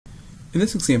In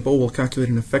this example, we'll calculate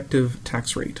an effective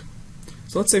tax rate.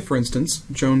 So let's say, for instance,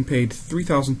 Joan paid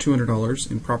 $3,200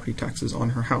 in property taxes on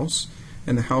her house,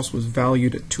 and the house was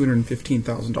valued at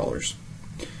 $215,000.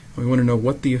 We want to know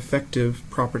what the effective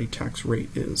property tax rate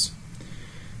is.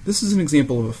 This is an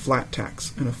example of a flat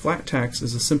tax, and a flat tax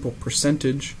is a simple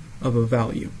percentage of a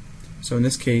value. So in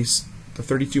this case, the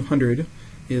 $3,200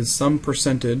 is some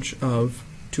percentage of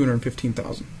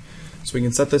 $215,000. So we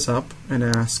can set this up and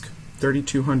ask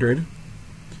 $3,200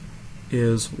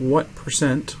 is what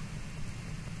percent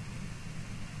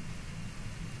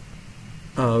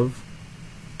of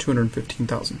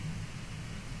 $215,000.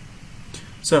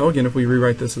 So again, if we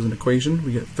rewrite this as an equation,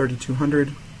 we get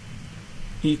 $3,200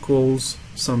 equals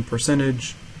some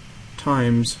percentage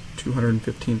times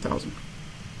 $215,000.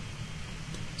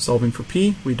 Solving for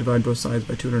p, we divide both sides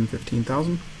by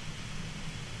 $215,000.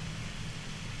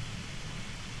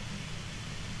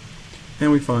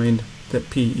 And we find that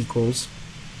p equals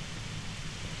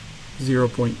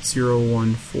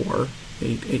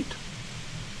 0.01488.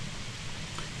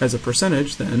 As a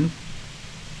percentage, then,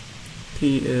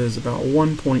 p is about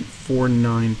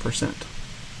 1.49%.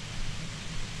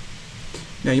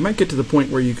 Now you might get to the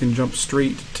point where you can jump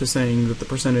straight to saying that the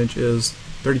percentage is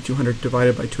 3,200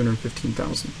 divided by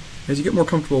 215,000. As you get more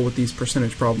comfortable with these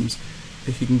percentage problems,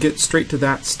 if you can get straight to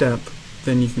that step,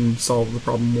 then you can solve the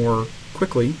problem more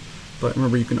quickly. But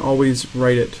remember, you can always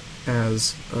write it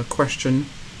as a question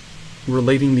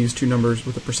relating these two numbers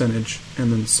with a percentage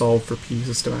and then solve for p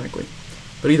systematically.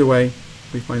 But either way,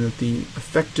 we find that the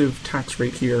effective tax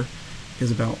rate here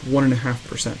is about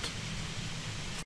 1.5%.